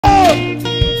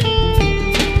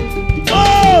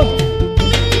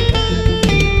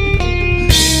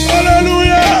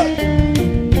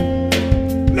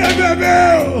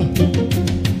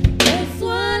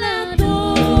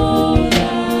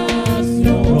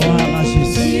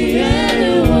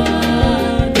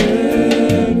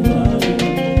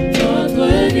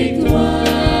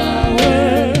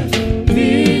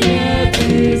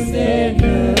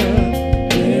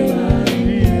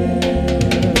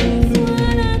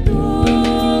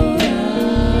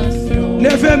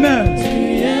levez main.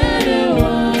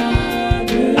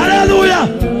 Alléluia.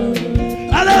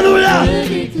 Alléluia. Alléluia.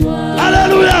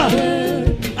 Alléluia.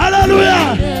 Alléluia.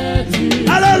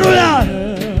 Alléluia.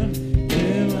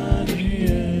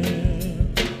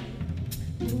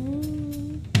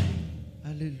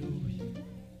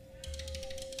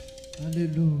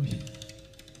 Alléluia.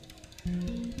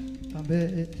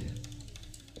 Amen.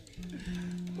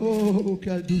 Oh,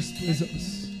 quelle douce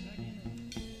présence.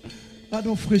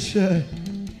 Pardon, fraîcheur.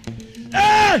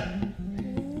 Hey!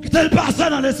 Quittez le passé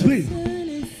dans l'esprit.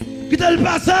 Quittez le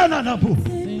passé dans la peau.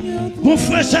 Mon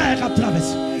fraîcheur qui a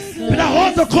traversé. Puis la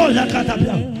route de quoi il y a un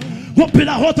bien. Puis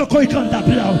la route de quoi il y a un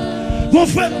bien. Mon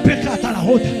frère, puis la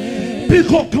route. Puis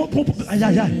aïe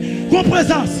aïe aïe. Mon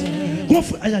présence. Mon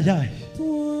frère, aïe aïe aïe.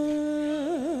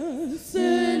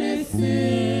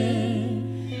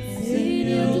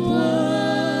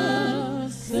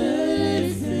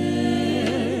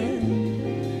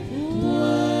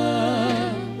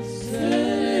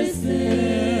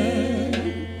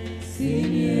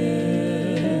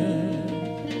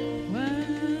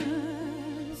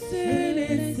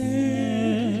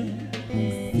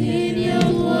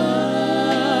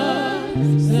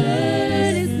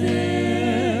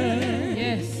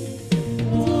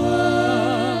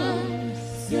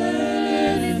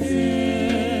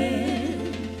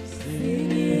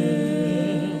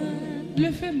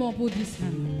 Pour dire ça.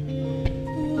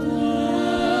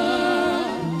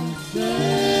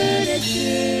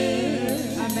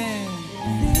 Amen.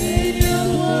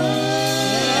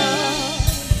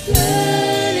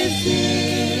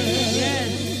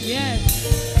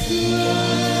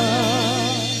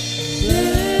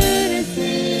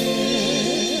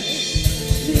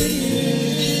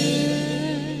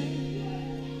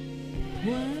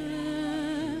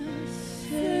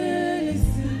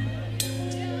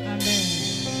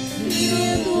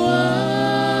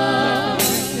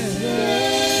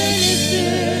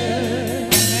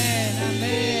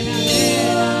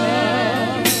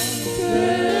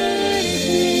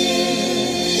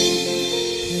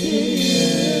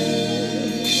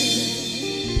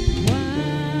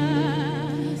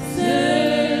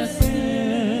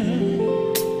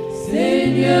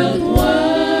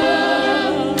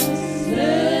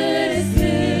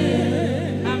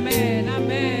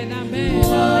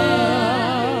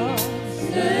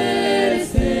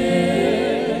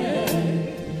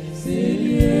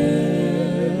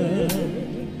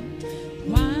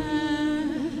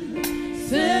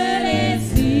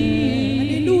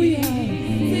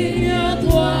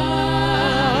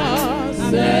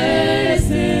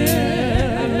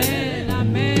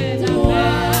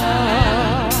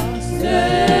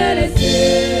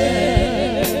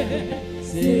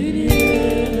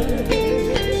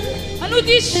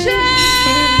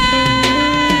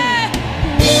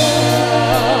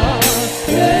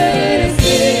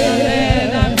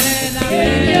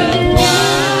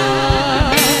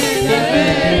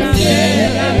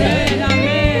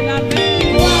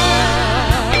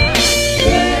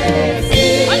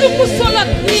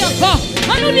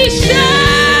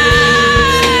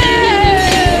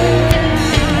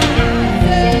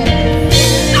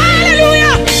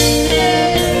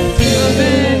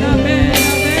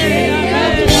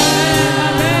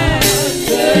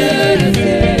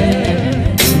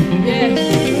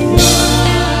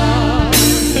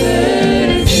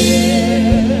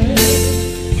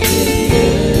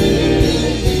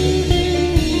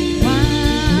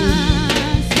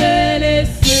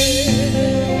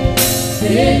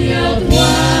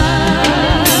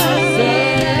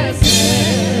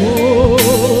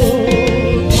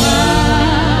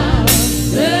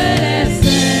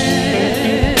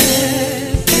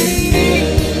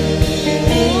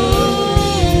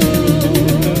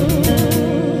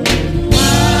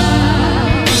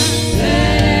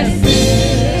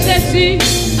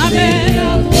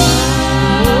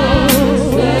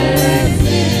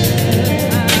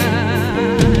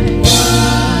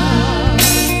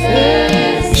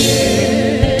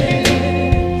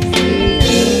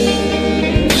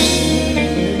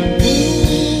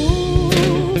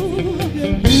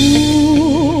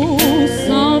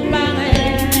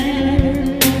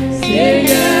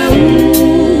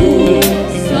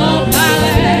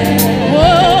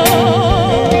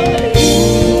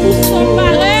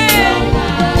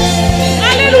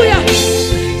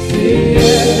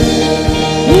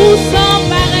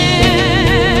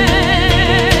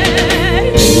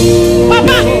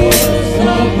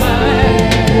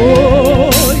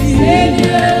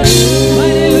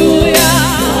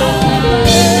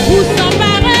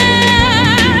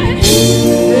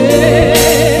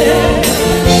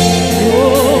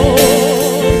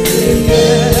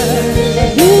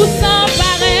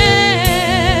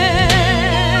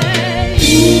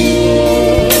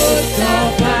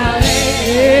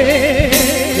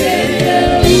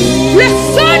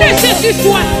 bénisse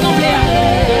sous assemblée.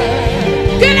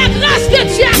 Que la grâce de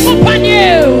Dieu accompagne.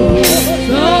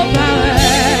 Sans pareil.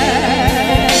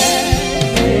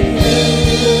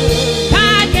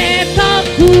 Pas qu'un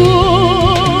coup.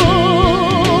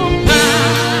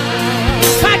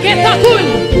 Pas qu'un coup.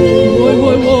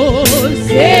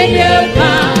 Seigneur,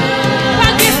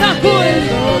 pas qu'un coup.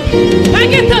 Pas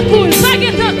qu'un coup. Pas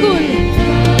qu'un coup.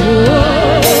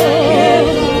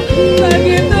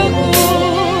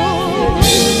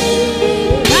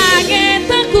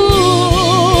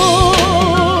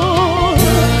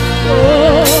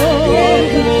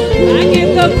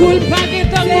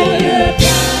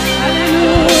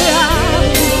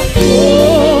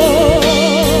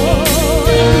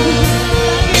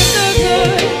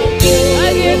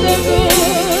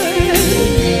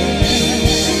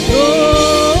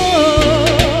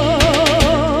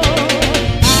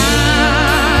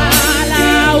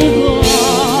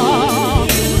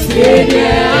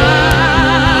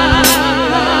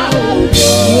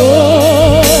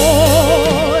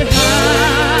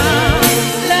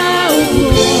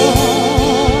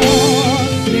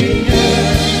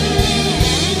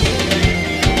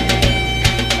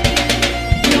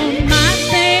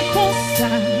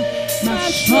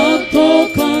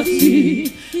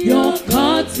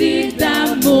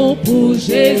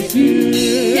 Jésus.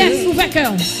 Yes, ouvre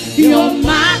cœur. Yon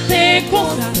matin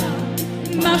comme ça,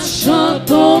 ma chante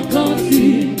au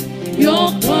cantique,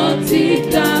 yon cantique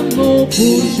d'amour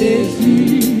pour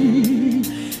Jésus.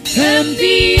 Comme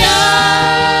dit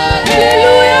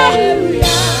Alléluia.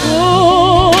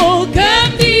 Oh,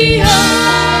 comme dit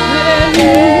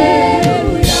Alléluia.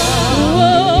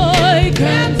 Oh,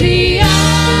 comme dit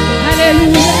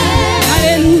Alléluia.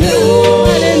 Alléluia.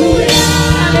 Alléluia.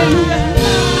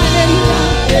 Alléluia.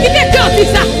 Qui te dit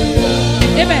ça?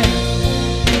 Amen.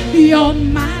 Yon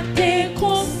matin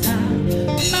comme ça,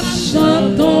 ma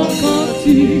chante au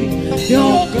cantique,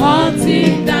 yon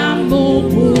cantique d'amour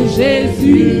pour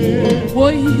Jésus.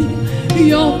 Oui,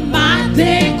 yon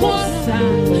matin comme ça,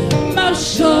 ma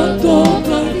chante au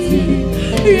cantique,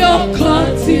 yon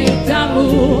cantique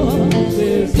d'amour.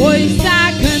 Oui, ça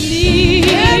grandit.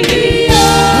 Alléluia.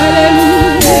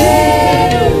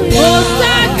 Oh,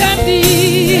 ça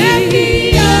grandit.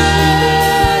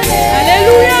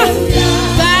 Alléluia.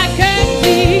 Ça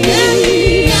grandit.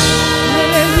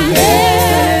 Alléluia.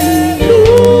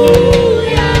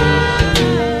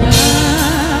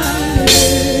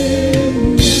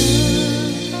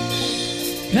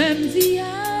 Comme dit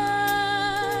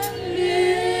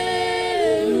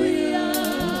Alléluia.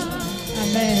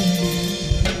 Amen.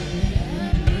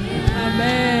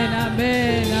 Amen.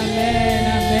 Amen. Amen.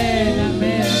 Amen.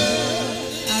 Amen.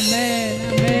 Amen.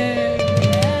 Amen.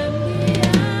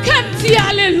 Comme dit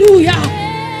Alléluia.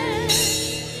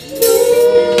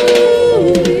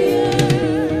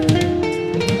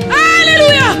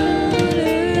 Alléluia.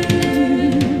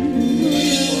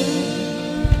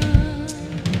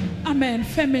 Amen.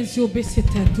 Fais mes yeux baisser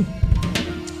tête.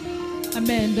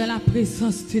 Amen. Dans la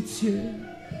présence de Dieu.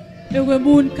 Heureux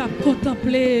monde qui a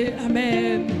contemplé.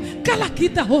 Amen.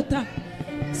 Kalakita hota.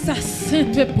 Sa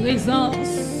sainte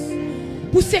présence.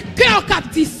 Pour ces cœurs qui a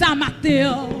dit ça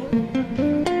matin.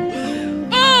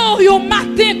 Oh, yon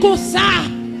matin comme ça.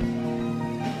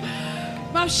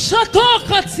 Ma chanson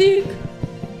cantique.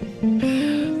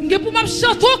 Pour ma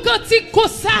chanson cantique comme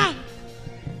ça.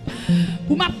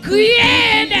 Pour ma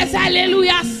crier des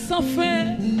alléluia sans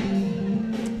fin.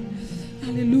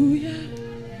 Alléluia.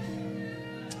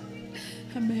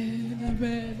 Amen,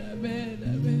 amen, amen,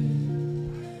 amen.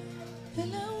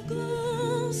 Elle a un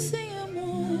grand Seigneur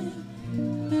moi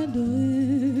adoré.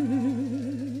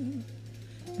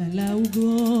 Elle a un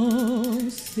grand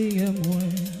Seigneur moi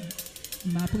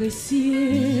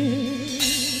m'apprécier.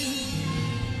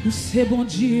 Où c'est bon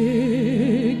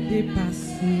Dieu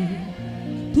dépassé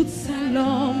toute sa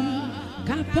l'homme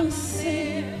qu'a pensé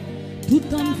tout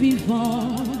en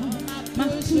vivant m'a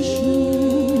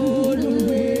toujours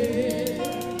loué.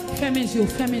 Ferme mes yeux,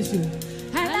 ferme mes yeux.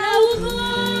 Elle a un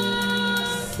grand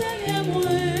Seigneur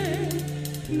moi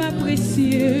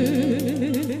m'apprécier.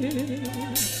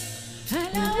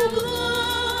 Elle a un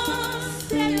grand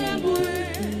Seigneur moi.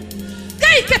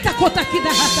 Qu'est-ce que t'as contact qui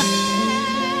d'arrata?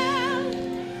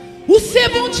 Où c'est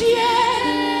bon Dieu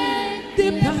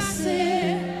dépassé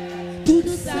toute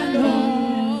sa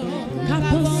langue qu'a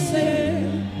pensé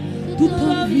tout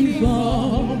en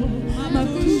vivant m'a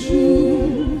toujours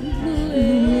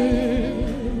loué.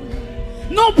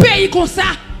 Non pays comme ça.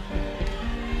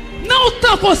 Non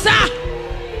temps comme ça.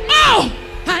 Oh!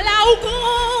 Elle a au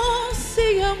grand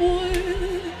Seigneur moi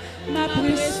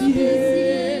m'apprécier.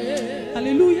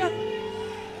 Alléluia.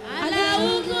 Elle a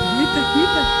au grand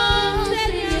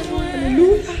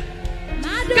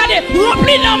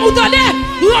remplis dans moutonné,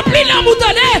 remplis dans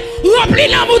moutonné, remplis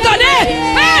dans moutonné.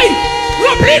 Hey,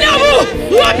 remplis dans vous,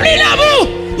 remplis dans vous,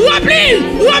 remplis,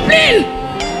 remplis.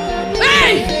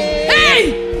 Hey, hey,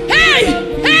 hey,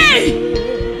 hey.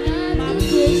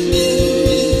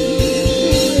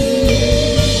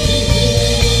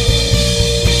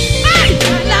 Hey,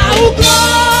 là où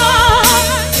grand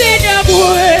Seigneur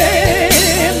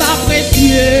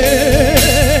m'apprécier.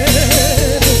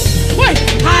 Ouais,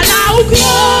 à là où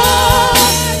grand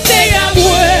Seigneur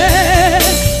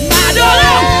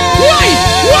m'adorer. Ouais,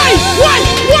 ouais, ouais,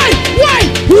 ouais, ouais.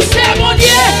 Où c'est mon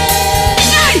Dieu?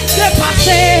 Hey, c'est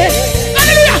passé.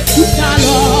 Alléluia. Tout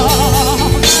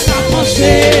alors, t'as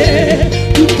pensé,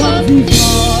 tout en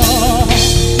vivant,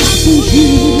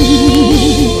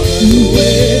 toujours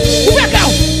loué. Ouais,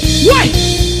 ouais,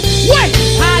 ouais.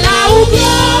 À la où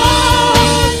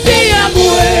grand Seigneur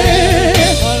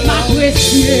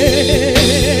m'apprécier.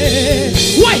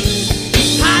 Ouais,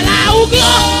 à la où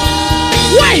grand.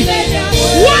 Ouais,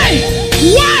 ouais,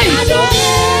 ouais.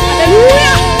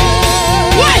 Alléluia.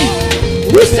 Ouais,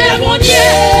 où c'est mon Dieu?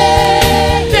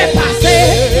 Dépassé.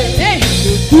 Hey,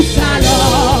 tout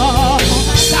alors,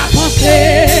 t'as pensé,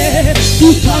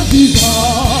 tout en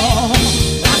vivant,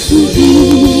 t'as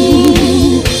toujours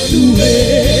loué.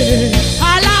 À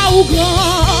la où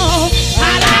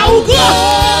grand,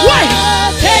 ouais.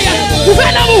 Hey,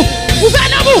 ouvrez l'amour, ouvrez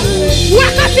l'amour.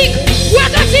 Wakatik,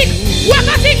 wakatik,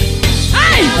 wakatik.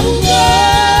 Hey,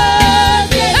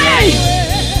 hey,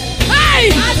 hey,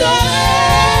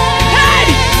 hey,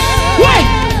 ouais.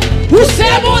 Où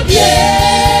c'est mon Dieu?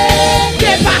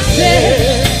 Dépassé,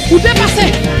 où dépassé,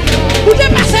 où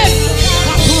dépassé.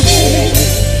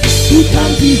 Tout en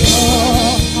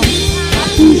vivant, t'as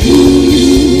toujours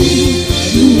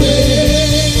loué.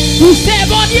 Où c'est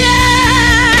mon Dieu?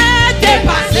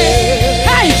 Dépassé.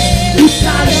 Hey, où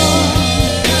ça alors?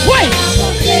 Ouais,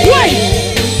 ouais.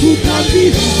 Tout en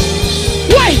vivant,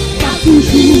 ouais, t'as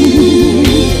toujours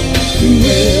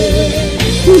loué.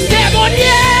 Où c'est mon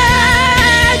Dieu?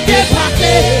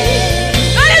 Dépassé.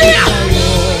 Alléluia,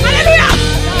 alléluia.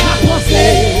 T'as pensé,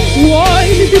 ouais,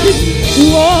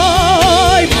 ouais,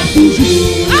 t'as toujours.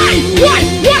 Aïe, ouais,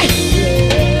 ouais.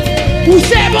 Où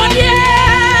c'est mon Dieu?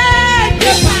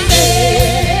 Dépassé,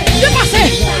 dépassé,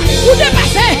 où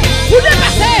dépassé, où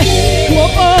dépassé. Oh,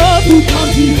 oh, tout en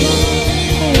vivant,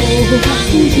 oh, t'as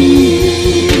toujours.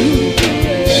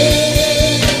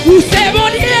 Où c'est mon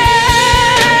Dieu?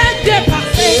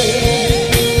 Dépassé.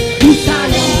 Tout ça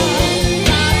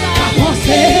t'as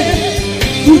pensé,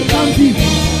 tout en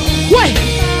vivant. Ouais,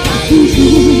 t'as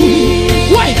toujours.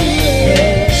 Ouais.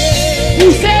 Où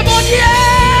c'est mon Dieu?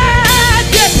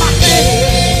 Dépassé.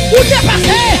 Où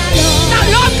dépassé? T'as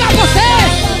l'homme qui a pensé.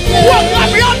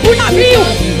 Programme l'homme pour la vie.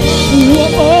 Oh,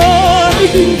 oh,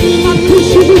 t'as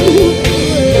toujours.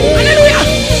 Alléluia.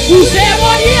 Où c'est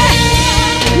mon Dieu?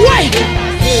 Ouais.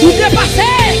 Où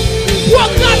dépassé?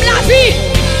 Programme la vie.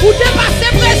 Où dépassé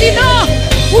président?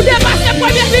 Où dépassé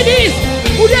premier ministre?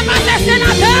 Où dépassé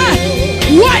sénateur?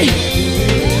 Ouais.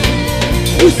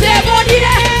 Où c'est mon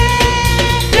Dieu?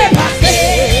 Dépassé.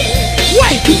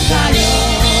 Ouais. Tout ça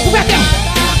alors. Ouverture.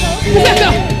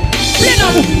 Ouverture. Plein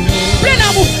d'amour. Plein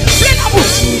d'amour. Plein d'amour.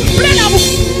 Plein d'amour.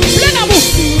 Plein d'amour.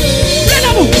 Plein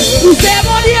d'amour. Où c'est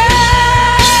mon Dieu?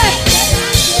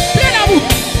 Plein d'amour.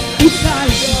 Tout ça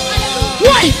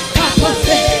alors. Ouais. T'as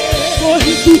pensé. Oh,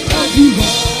 tout en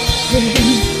vivant. Ouais,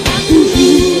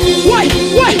 ouais,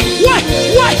 ouais,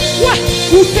 ouais, ouais.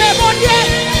 Où c'est mon Dieu?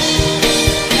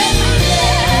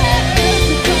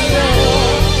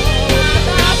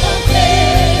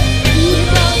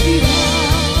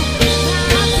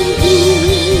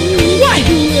 Ouais,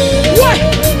 ouais.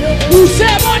 Où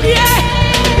c'est mon Dieu?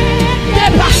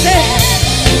 Dépassé.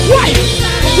 Ouais.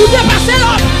 Où dépassé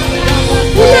l'homme?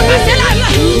 Où dépassé la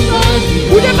vie?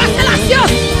 Où dépassé la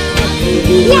science?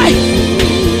 Ouais.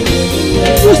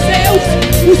 Où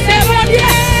c'est mon Dieu?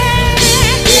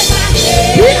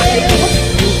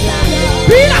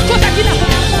 Puis la côte qui là.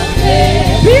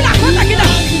 Puis la côte qui là.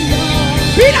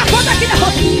 Puis la côte qui là.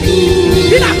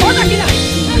 Puis la côte qui là.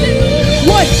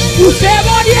 Ouais, où c'est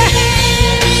mon Dieu?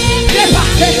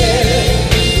 Dépassé.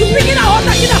 Puis qui là,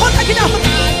 qui là.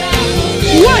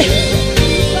 Ouais.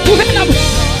 Ouvrez l'amour.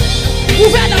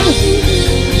 Ouvrez l'amour.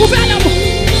 Ouvrez l'amour.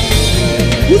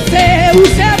 Où c'est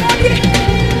mon Dieu?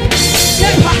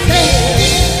 Dépassé.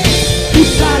 Tout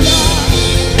ça.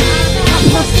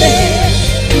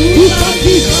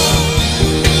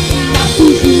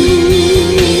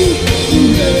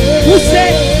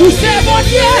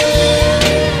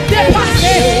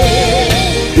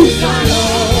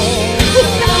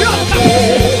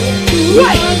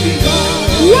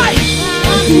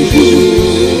 Ouais,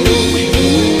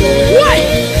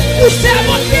 où c'est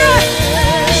mon Dieu?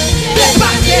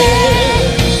 Dépassé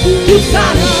tout ça.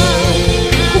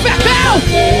 Ouverture,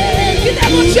 qui t'a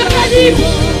mon Dieu béni,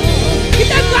 qui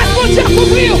t'a grâce mon Dieu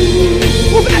couvrir.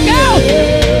 Ouverture,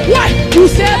 ouais, où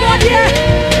c'est mon Dieu?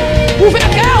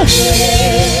 Ouverture,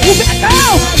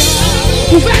 ouverture,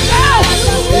 ouverture,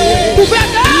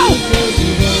 ouverture,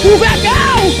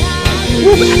 ouverture,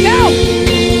 ouverture.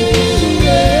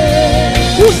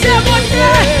 Où c'est mon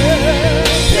Dieu?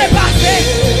 Dépassé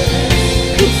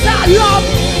tout ça l'homme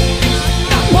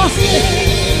a pensé.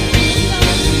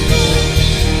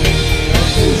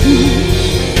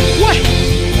 Ouais,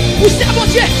 où c'est mon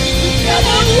Dieu? C'est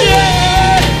mon Dieu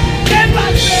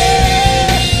dépassé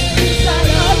tout ça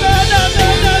l'homme.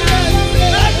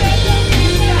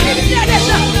 Il vient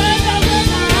déjà.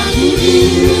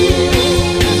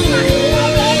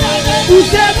 Où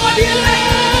c'est mon Dieu?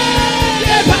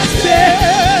 Dépassé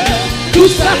tout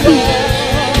ça l'homme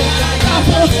a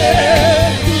pensé.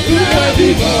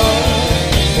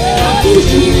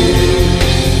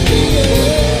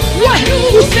 Ouais,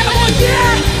 où c'est mon Dieu?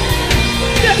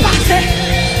 Dépassé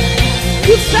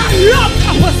tout ça l'homme a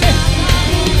pensé.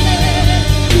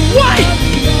 Ouais,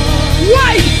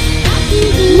 ouais,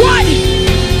 ouais.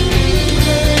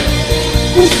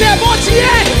 Où c'est mon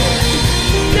Dieu?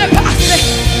 Dépassé.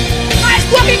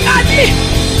 Maestro qui a dit,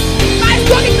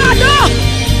 maestro qui a dit.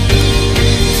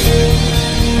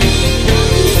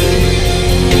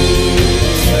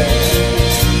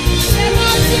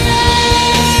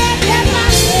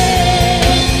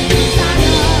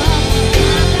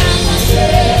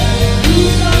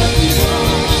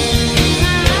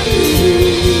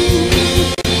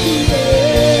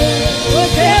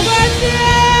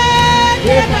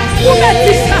 Où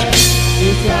mettez ça?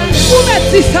 Où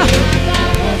mettez ça?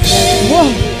 Wow.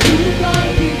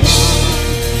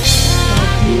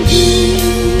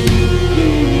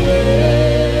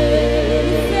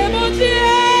 C'est mon Dieu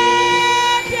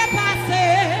qui est passé.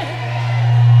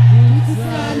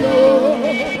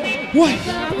 Ouais.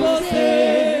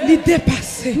 Il est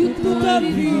dépassé.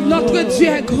 Notre Dieu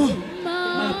est grand.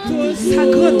 Sa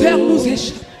grandeur nous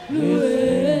échappe.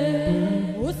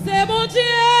 C'est mon Dieu.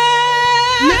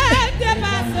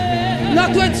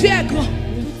 Notre Dieu est grand.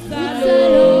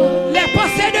 Les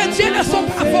pensées de Dieu ne sont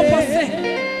pas vos pensées.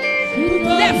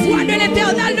 Les voix de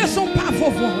l'Éternel ne sont pas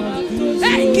vos voix.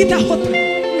 Hey, qui t'a retenu?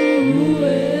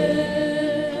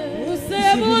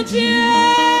 C'est mon Dieu.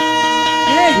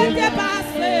 Hey. Il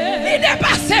est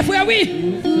dépassé, frère, oui.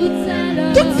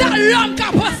 Tout ça, l'homme qui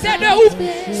a pensé de ouf,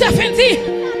 c'est fini.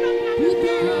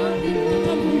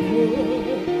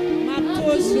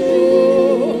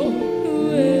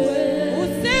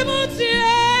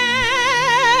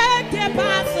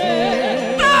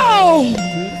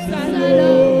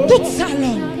 Tout ça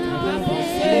l'homme,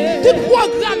 tout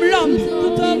programme l'homme,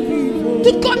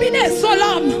 toute combinaison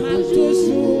l'homme.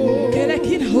 Quel est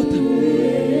qui n'a autant?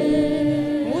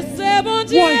 C'est mon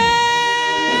Dieu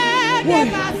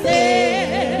dépassé.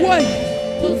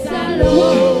 Tout ça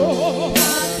l'homme.